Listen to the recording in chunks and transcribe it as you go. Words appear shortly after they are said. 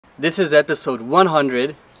This is episode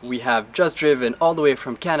 100. We have just driven all the way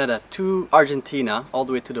from Canada to Argentina, all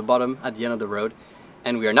the way to the bottom at the end of the road.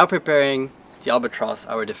 And we are now preparing the Albatross,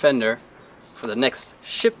 our Defender, for the next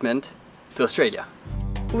shipment to Australia.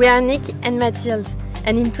 We are Nick and Mathilde,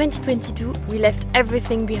 and in 2022 we left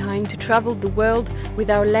everything behind to travel the world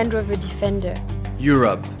with our Land Rover Defender.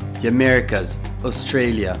 Europe, the Americas,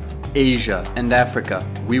 Australia, Asia and Africa.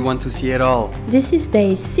 We want to see it all. This is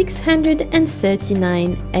day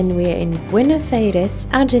 639 and we're in Buenos Aires,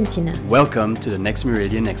 Argentina. Welcome to the Next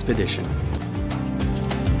Meridian expedition. We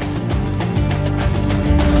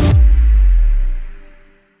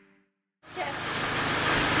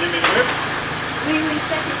will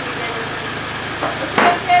check it again.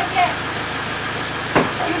 Okay.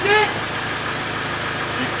 You good?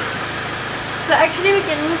 So actually we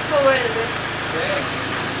can move forward a bit.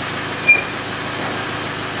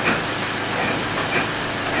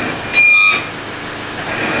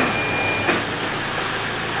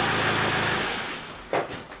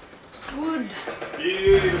 Wood.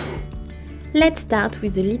 Let's start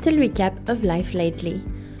with a little recap of life lately.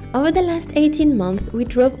 Over the last 18 months, we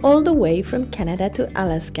drove all the way from Canada to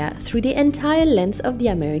Alaska through the entire length of the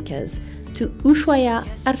Americas to Ushuaia,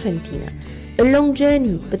 Argentina. A long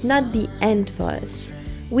journey, but not the end for us.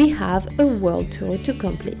 We have a world tour to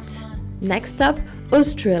complete. Next up,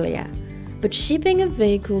 Australia. But shipping a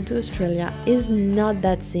vehicle to Australia is not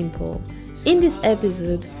that simple. In this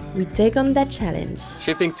episode, we take on that challenge.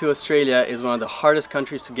 Shipping to Australia is one of the hardest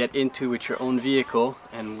countries to get into with your own vehicle,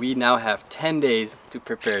 and we now have 10 days to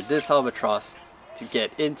prepare this Albatross to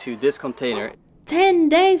get into this container. 10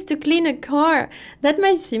 days to clean a car! That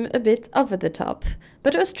might seem a bit over the top.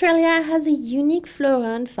 But Australia has a unique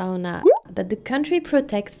flora and fauna that the country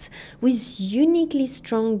protects with uniquely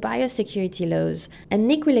strong biosecurity laws. And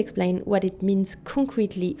Nick will explain what it means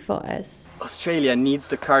concretely for us. Australia needs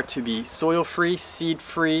the car to be soil-free,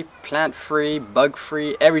 seed-free, plant-free,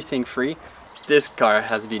 bug-free, everything-free. This car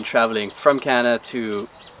has been traveling from Canada to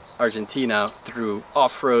Argentina through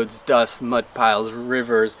off-roads, dust, mud piles,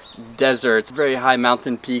 rivers, deserts, very high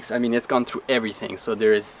mountain peaks. I mean, it's gone through everything. So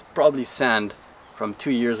there is probably sand from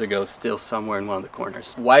 2 years ago still somewhere in one of the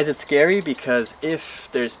corners. Why is it scary? Because if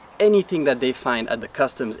there's anything that they find at the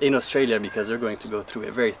customs in Australia, because they're going to go through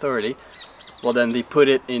it very thoroughly, well then they put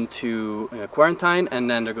it into quarantine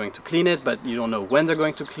and then they're going to clean it, but you don't know when they're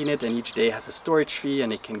going to clean it, and each day has a storage fee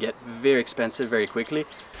and it can get very expensive very quickly.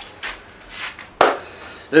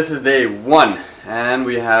 This is day 1 and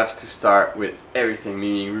we have to start with everything,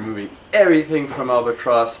 meaning removing everything from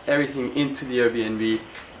Albatross, everything into the Airbnb.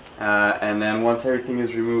 And then once everything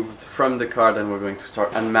is removed from the car, then we're going to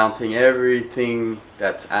start unmounting everything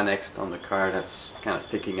that's annexed on the car that's kind of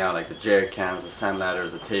sticking out, like the jerry cans, the sand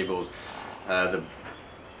ladders, the tables, the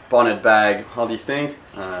bonnet bag, all these things.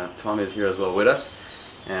 Tom is here as well with us,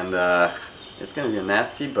 and it's going to be a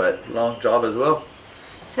nasty but long job as well.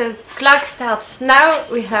 So clock starts now.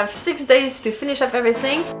 We have 6 days to finish up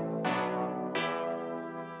everything.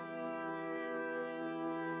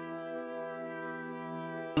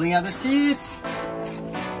 Pulling out the seats.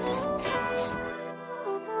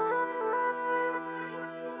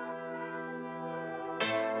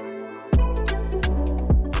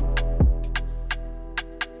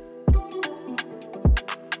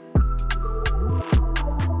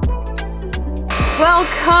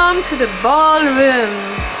 Welcome to the ballroom!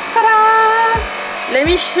 Ta-da! Let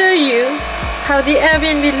me show you how the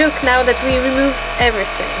Airbnb looks now that we removed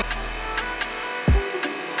everything.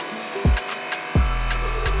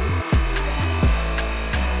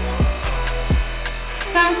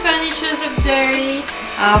 Some furniture of Jerry,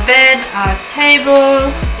 our bed, our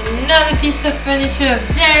table, another piece of furniture of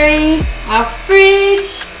Jerry, our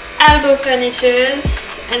fridge, Albo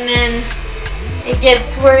furnitures, and then it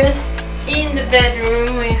gets worse. In the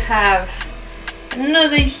bedroom we have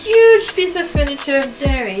another huge piece of furniture of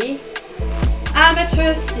Jerry,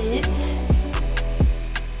 Albatross seat,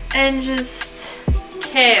 and just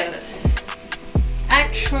chaos.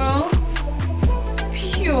 Actual,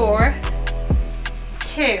 pure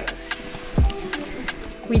chaos.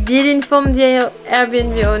 We did inform the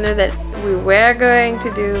Airbnb owner that we were going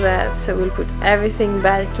to do that, so we'll put everything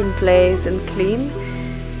back in place and clean.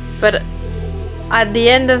 But at the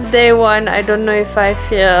end of day 1, I don't know if I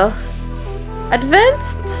feel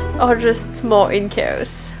advanced or just more in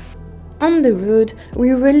chaos. On the road,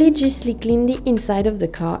 we religiously clean the inside of the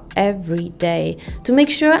car every day to make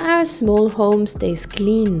sure our small home stays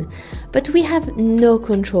clean. But we have no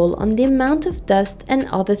control on the amount of dust and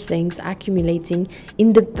other things accumulating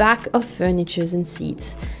in the back of furniture and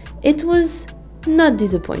seats. It was not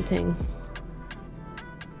disappointing.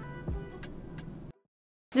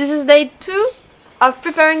 This is day 2 of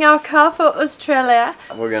preparing our car for Australia.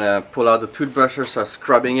 We're gonna pull out the toothbrusher, start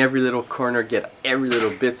scrubbing every little corner, get every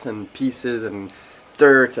little bits and pieces and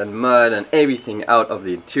dirt and mud and everything out of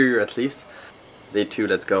the interior at least. Day 2,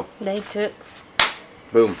 let's go. Day 2.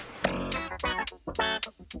 Boom.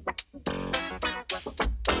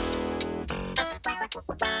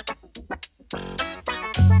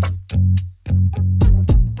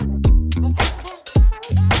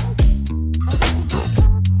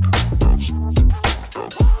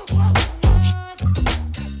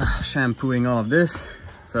 Shampooing all of this,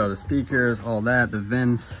 so the speakers, all that, the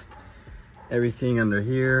vents, everything under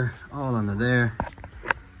here, all under there,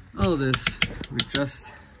 all of this with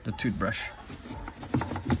just the toothbrush,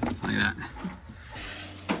 like that.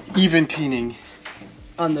 Even cleaning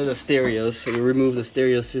under the stereos, so we remove the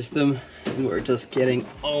stereo system and we're just getting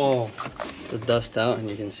all the dust out, and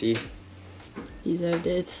you can see Deserved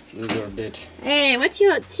it. deserved it. Hey, what's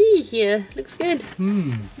your tea here? Looks good.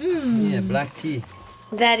 Yeah, black tea.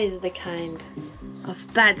 That is the kind of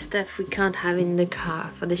bad stuff we can't have in the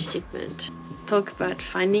car for the shipment. Talk about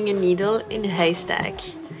finding a needle in a haystack.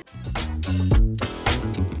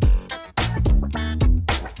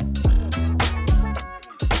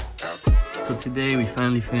 So today we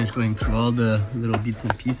finally finished going through all the little bits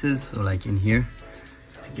and pieces, so like in here,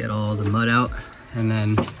 to get all the mud out, and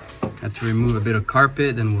then had to remove a bit of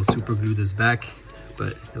carpet, then we'll super glue this back,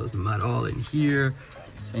 but there was mud all in here,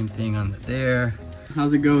 same thing under there.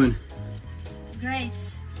 How's it going? Great.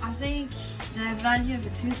 I think the value of a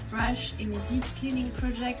toothbrush in a deep cleaning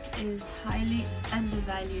project is highly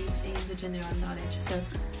undervalued in the general knowledge. So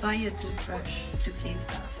buy a toothbrush to clean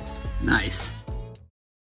stuff. Nice.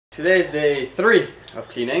 Today is day 3 of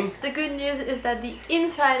cleaning. The good news is that the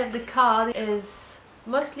inside of the car is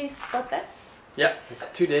mostly spotless. Yeah.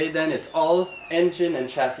 Today then it's all engine and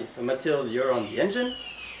chassis. So Mathilde, you're on the engine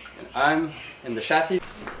and I'm in the chassis.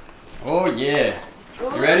 Oh yeah. You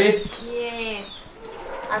ready? Yeah.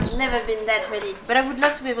 I've never been that ready, but I would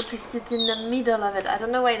love to be able to sit in the middle of it. I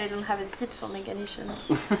don't know why they don't have a seat for mechanicians.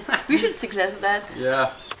 We should suggest that.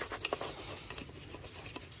 Yeah.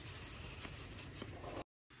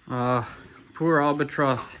 Poor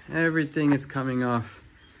albatross. Everything is coming off.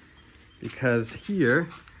 Because here,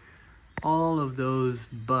 all of those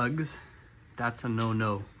bugs, that's a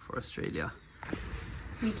no-no for Australia.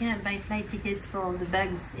 We cannot buy flight tickets for all the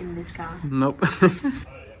bugs in this car. Nope.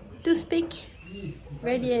 Toothpick,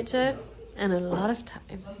 radiator, and a lot of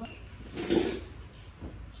time.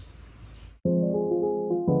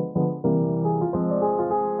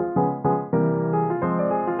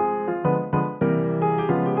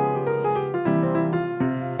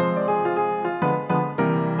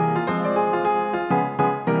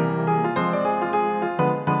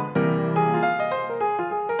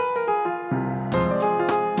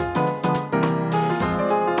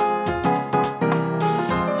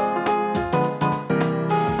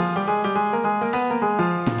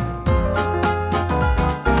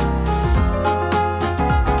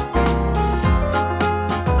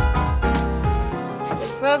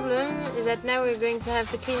 Now we're going to have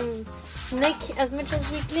to clean neck as much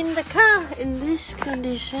as we clean the car in this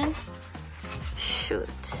condition. Shoot.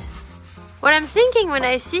 What I'm thinking when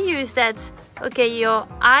I see you is that, okay, your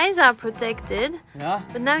eyes are protected, Yeah.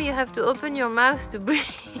 but now you have to open your mouth to breathe.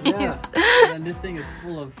 Yeah. And this thing is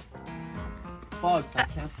full of fog, so I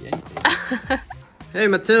can't see anything. Hey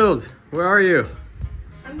Mathilde, where are you?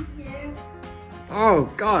 I'm here. Oh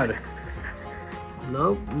God.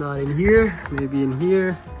 Nope, not in here. Maybe in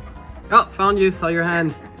here. Oh, found you, saw your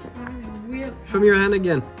hand. Show me your hand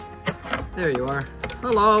again. There you are.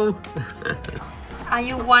 Hello. Are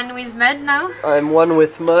you one with mud now? I'm one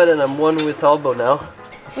with mud and I'm one with elbow now.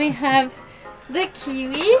 We have the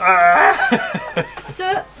kiwi.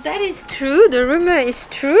 So that is true, the rumor is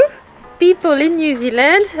true. People in New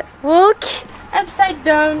Zealand walk upside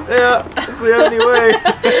down. Yeah, it's the only way.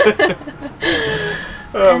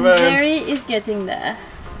 Oh and man. Mary is getting there.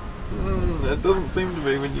 It doesn't seem to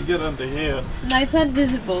be when you get under here. No, it's not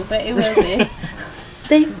visible, but it will be.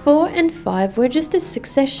 Day 4 and 5 were just a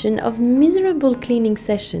succession of miserable cleaning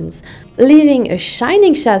sessions, leaving a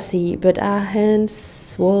shining chassis, but our hands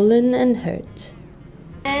swollen and hurt.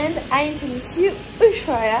 And I introduce you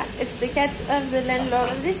Ushuaia. It's the cat of the landlord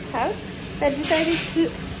of this house that decided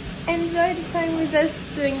to enjoy the time with us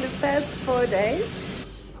during the past 4 days.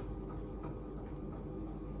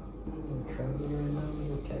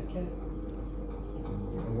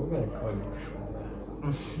 We're gonna call you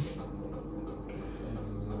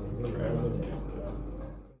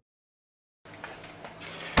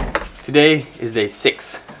Today is day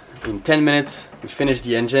 6. In 10 minutes we finished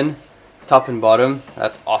the engine. top and bottom.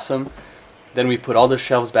 That's awesome. Then we put all the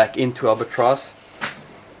shelves back into Albatross,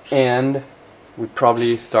 and we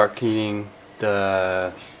probably start cleaning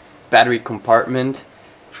the battery compartment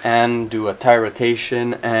and do a tire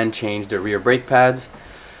rotation and change the rear brake pads.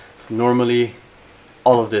 So normally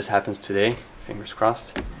all of this happens today, fingers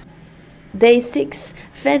crossed. Day 6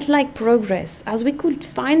 felt like progress as we could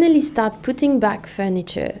finally start putting back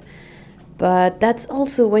furniture. But that's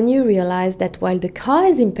also when you realize that while the car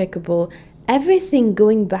is impeccable, everything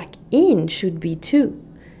going back in should be too.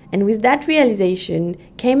 And with that realization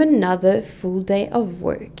came another full day of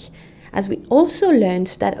work, as we also learned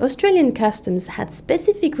that Australian customs had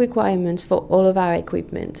specific requirements for all of our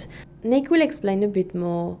equipment. Nick will explain a bit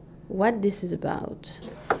more what this is about.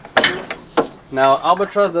 Now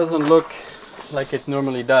Albatross doesn't look like it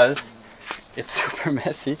normally does. It's super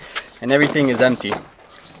messy and everything is empty.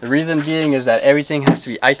 The reason being is that everything has to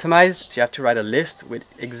be itemized. So you have to write a list with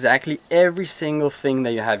exactly every single thing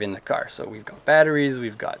that you have in the car. So we've got batteries,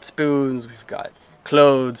 we've got spoons, we've got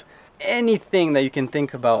clothes. Anything that you can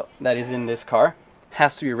think about that is in this car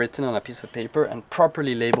has to be written on a piece of paper and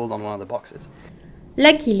properly labeled on one of the boxes.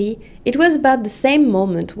 Luckily, it was about the same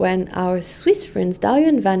moment when our Swiss friends Dario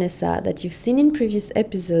and Vanessa, that you've seen in previous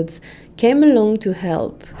episodes, came along to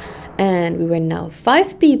help. And we were now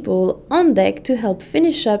 5 people on deck to help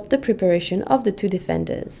finish up the preparation of the 2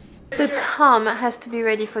 Defenders. So Tom has to be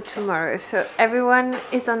ready for tomorrow, so everyone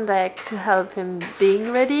is on deck to help him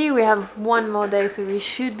being ready. We have 1 more day, so we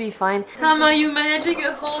should be fine. Tom, are you managing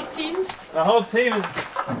a whole team? The whole team is...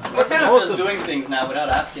 We're kind of just doing things now without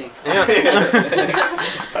asking. Yeah.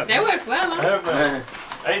 They work well, I huh? have an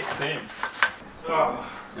ace team. Oh.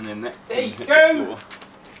 And then There you go!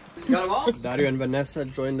 Got them all? Dario and Vanessa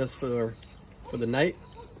joined us for the night,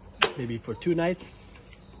 maybe for 2 nights.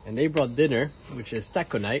 And they brought dinner, which is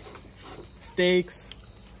taco night. Steaks,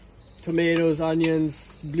 tomatoes,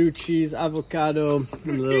 onions, blue cheese, avocado,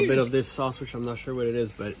 and a little bit of this sauce, which I'm not sure what it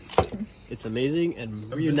is, but it's amazing.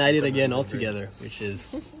 And reunited again all together, which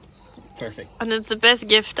is perfect. And it's the best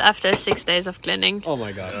gift after 6 days of cleaning. Oh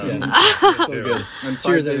my gosh, yes. So good. And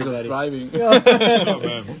Cheers, 5 days everybody. of driving. Oh,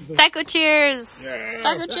 man. Taco cheers! Yeah.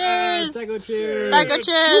 Taco cheers! Taco cheers! Taco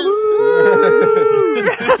cheers!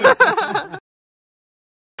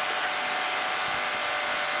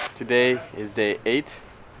 Today is day 8,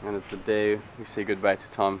 and it's the day we say goodbye to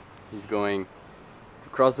Tom. He's going to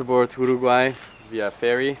cross the border to Uruguay via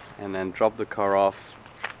ferry and then drop the car off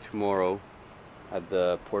tomorrow at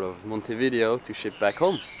the port of Montevideo to ship back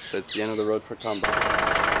home. So it's the end of the road for Tom.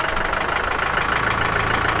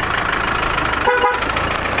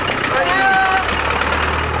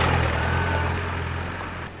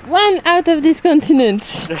 1 out of this continent.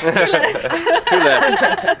 2 left. 2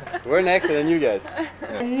 left. We're next and then you guys.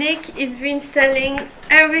 Nick is reinstalling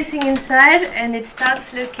everything inside and it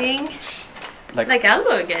starts looking like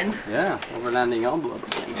Albo again. Yeah, overlanding Albo.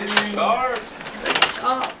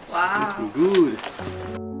 Oh, wow. Looking good.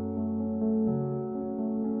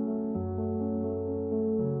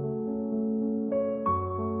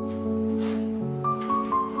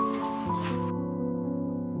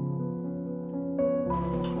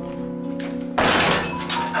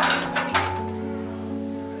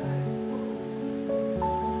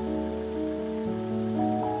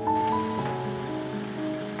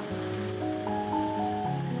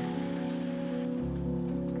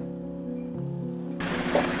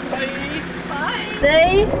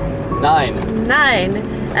 Day 9. 9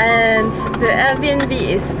 and the Airbnb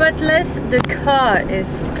is spotless, the car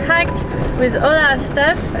is packed with all our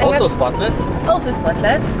stuff. Also spotless. Also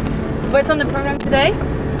spotless. What's on the program today?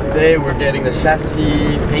 Today we're getting the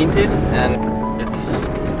chassis painted, and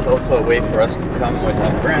it's also a way for us to come with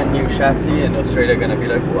a brand new chassis, and Australia gonna be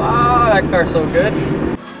like, wow, that car's so good.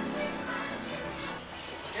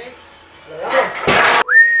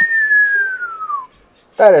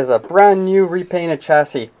 That is a brand new repainted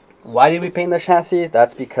chassis. Why did we paint the chassis?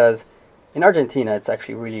 That's because in Argentina it's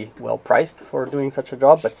actually really well priced for doing such a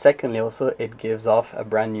job, but secondly also it gives off a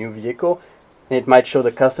brand new vehicle, and it might show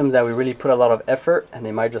the customs that we really put a lot of effort, and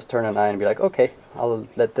they might just turn an eye and be like, okay, I'll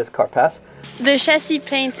let this car pass. The chassis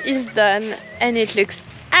paint is done and it looks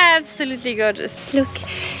absolutely gorgeous. Look.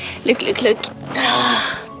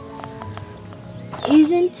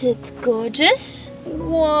 Isn't it gorgeous?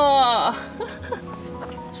 Whoa!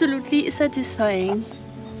 Absolutely satisfying.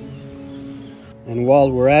 And while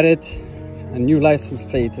we're at it, a new license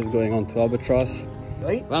plate is going on to Albatross.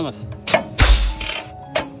 Right. Vamos.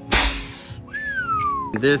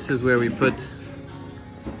 This is where we put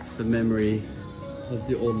the memory of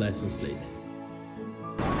the old license plate.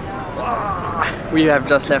 We have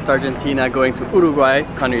just left Argentina going to Uruguay,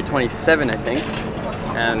 country 27 I think.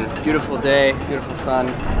 And beautiful day, beautiful sun,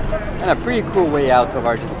 and a pretty cool way out of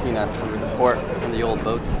Argentina through the port on the old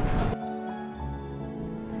boats.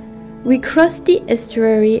 We crossed the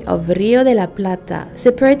estuary of Rio de la Plata,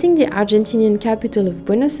 separating the Argentinian capital of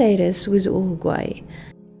Buenos Aires with Uruguay.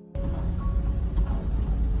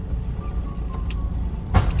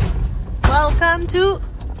 Welcome to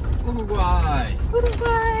Uruguay!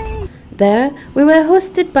 Uruguay! There, we were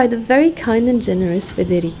hosted by the very kind and generous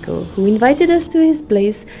Federico, who invited us to his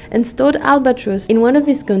place and stored albatross in one of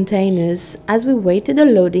his containers as we waited a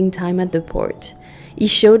loading time at the port. He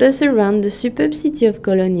showed us around the superb city of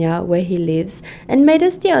Colombia, where he lives, and made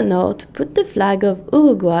us the honor to put the flag of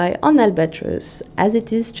Uruguay on albatross, as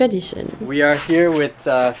it is tradition. We are here with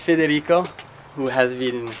Federico, who has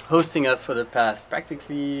been hosting us for the past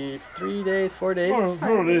practically 3 days, 4 days.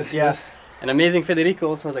 4 days, yes. An amazing Federico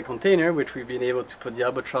also has a container which we've been able to put the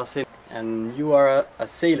albatross in. And you are a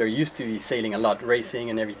sailor, used to be sailing a lot, racing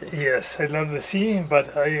and everything. Yes, I love the sea,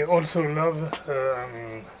 but I also love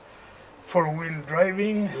four-wheel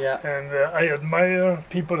driving. Yeah. And I admire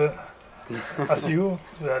people as you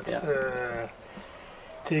that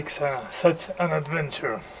takes such an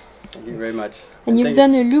adventure. Thank you very much. And you've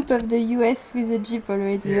done a loop of the US with a Jeep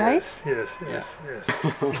already, right? Yes.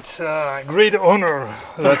 It's a great honor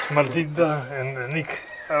that Matilda and Nick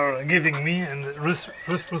are giving me, and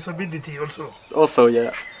responsibility also. Also,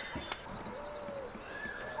 yeah.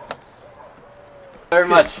 Very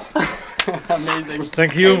much. Amazing.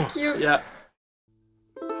 Thank you. Thank you. Yeah.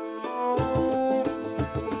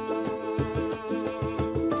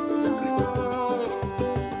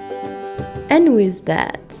 And with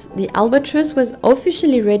that, the albatross was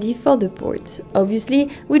officially ready for the port.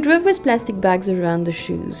 Obviously, we drove with plastic bags around the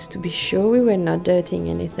shoes to be sure we were not dirtying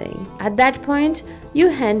anything. At that point, you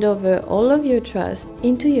hand over all of your trust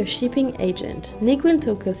into your shipping agent. Nick will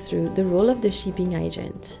talk us through the role of the shipping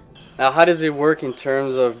agent. Now, how does it work in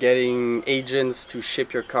terms of getting agents to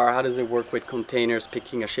ship your car? How does it work with containers,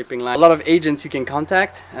 picking a shipping line? A lot of agents you can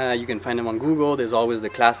contact. You can find them on Google. There's always the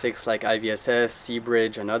classics like IVSS,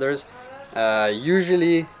 Seabridge and others.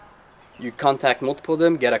 Usually you contact multiple of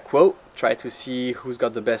them, get a quote, try to see who's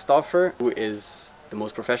got the best offer, who is the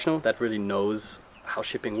most professional, that really knows how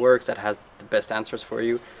shipping works, that has the best answers for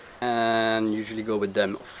you, and usually go with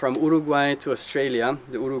them. From Uruguay to Australia,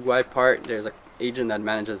 the Uruguay part, there's an agent that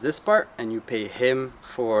manages this part, and you pay him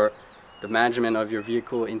for the management of your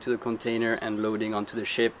vehicle into the container and loading onto the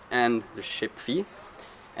ship and the ship fee.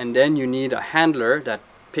 And then you need a handler that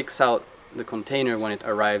picks out the container when it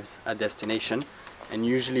arrives at destination, and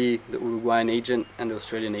usually the Uruguayan agent and the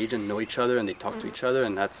Australian agent know each other and they talk to each other,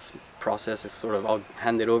 and that's process is sort of, I'll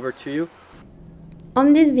hand it over to you.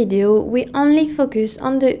 On this video, we only focus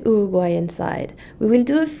on the Uruguayan side. We will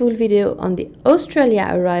do a full video on the Australia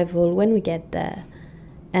arrival when we get there.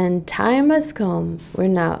 And time has come. We're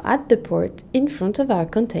now at the port in front of our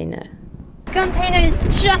container. Container is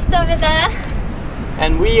just over there.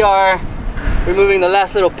 And we are removing the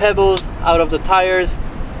last little pebbles out of the tires.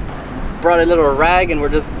 Brought a little rag and we're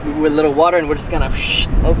just with a little water, and we're just gonna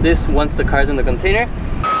up this once the car's in the container.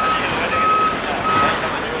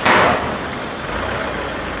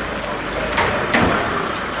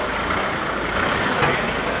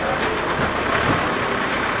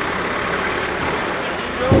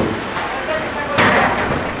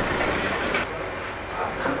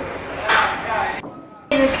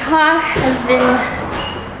 The car has been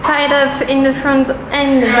tied up in the front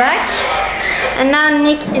and the back, and now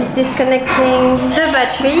Nick is disconnecting the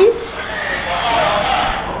batteries.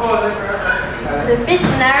 It's a bit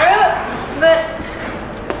narrow, but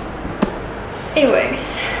it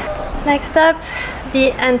works. Next up,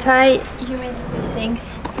 the anti-humidity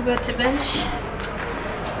things. We got a bunch,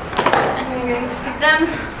 and we're going to put them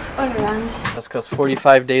all around. That's because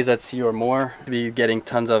 45 days at sea or more, we'll be getting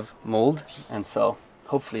tons of mold, and so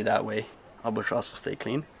hopefully that way albatross will stay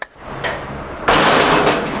clean.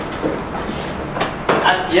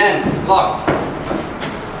 That's the end, locked.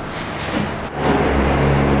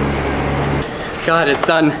 God, it's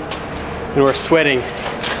done. And we're sweating.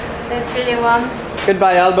 It's really warm.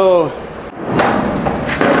 Goodbye, elbow.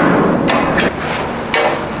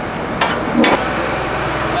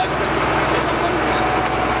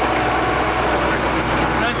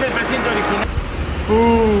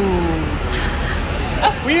 Ooh.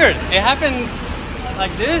 That's weird. It happened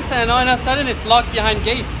like this, and all of a sudden it's locked behind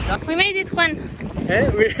gates. We made it, Juan.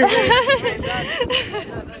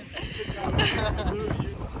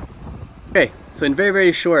 Okay, so in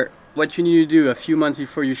very short, what you need to do a few months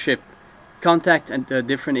before you ship, contact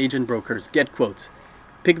different agent brokers, get quotes.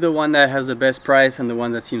 Pick the one that has the best price and the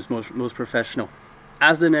one that seems most professional.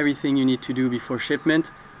 Ask them everything you need to do before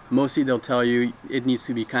shipment. Mostly they'll tell you it needs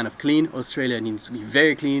to be kind of clean. Australia needs to be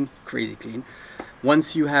very clean, crazy clean.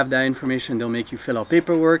 Once you have that information, they'll make you fill out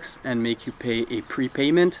paperwork and make you pay a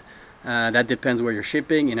prepayment. That depends where you're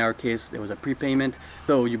shipping. In our case, there was a prepayment.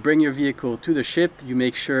 So you bring your vehicle to the ship, you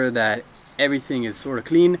make sure that everything is sort of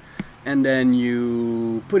clean, and then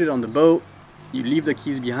you put it on the boat, you leave the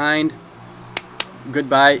keys behind,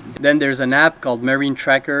 goodbye. Then there's an app called Marine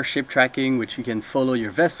Tracker, ship tracking, which you can follow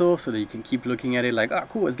your vessel so that you can keep looking at it like, oh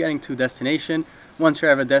cool, it's getting to destination. Once you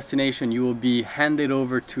have a destination, you will be handed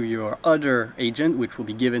over to your other agent, which will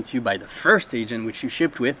be given to you by the first agent which you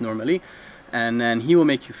shipped with normally, and then he will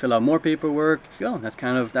make you fill out more paperwork. Oh, that's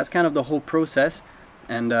kind of the whole process.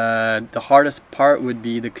 And the hardest part would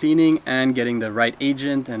be the cleaning and getting the right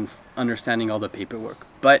agent and understanding all the paperwork.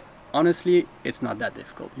 But honestly, it's not that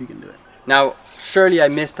difficult. You can do it. Now, surely I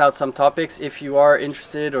missed out some topics. If you are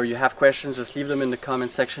interested or you have questions, just leave them in the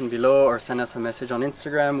comment section below or send us a message on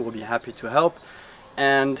Instagram. We'll be happy to help.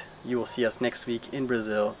 And you will see us next week in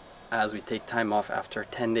Brazil as we take time off after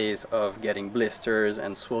 10 days of getting blisters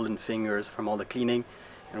and swollen fingers from all the cleaning.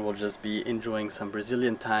 And we'll just be enjoying some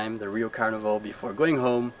Brazilian time, the Rio Carnival, before going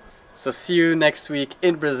home. So see you next week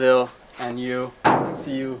in Brazil, and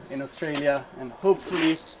see you in Australia, and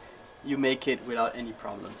hopefully you make it without any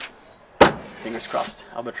problems. Fingers crossed,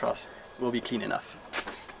 Albatross will be clean enough.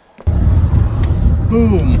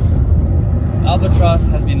 Boom! Albatross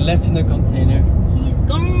has been left in the container. He's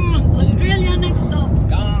gone! Australia next stop!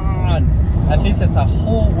 Gone! At least it's a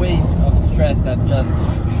whole weight of stress that just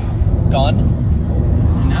gone.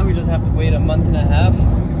 And now we just have to wait a month and a half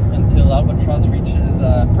until Albatross reaches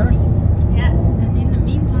Perth. Yeah, and in the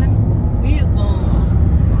meantime, we're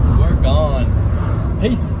gone. We're gone.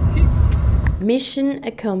 Peace! Mission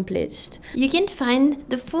accomplished. You can find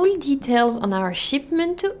the full details on our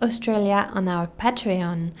shipment to Australia on our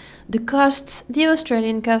Patreon, the costs, the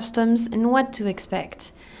Australian customs, and what to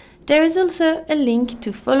expect. There is also a link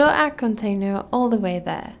to follow our container all the way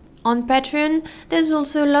there. On Patreon, there's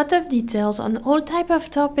also a lot of details on all types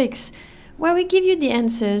of topics, where we give you the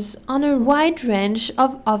answers on a wide range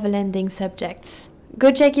of overlanding subjects.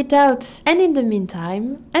 Go check it out! And in the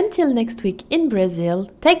meantime, until next week in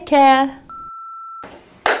Brazil, take care!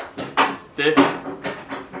 This. I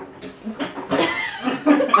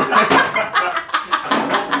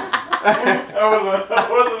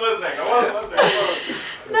wasn't listening.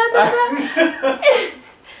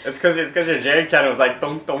 It's because your jerry can was like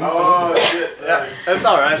dong dong dong. Oh shit. Yeah, that's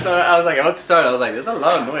alright. So I was like about to start. I was like, there's a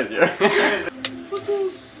lot of noise here.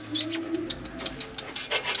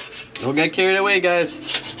 Don't get carried away, guys.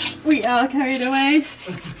 We are carried away.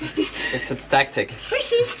 It's tactic.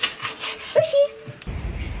 Pushy! Pushy!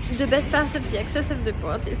 The best part of the access of the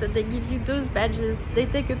port is that they give you those badges. They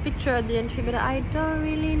take a picture at the entry, but I don't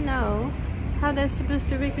really know how they're supposed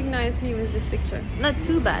to recognize me with this picture. Not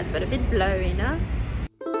too bad, but a bit blurry, no?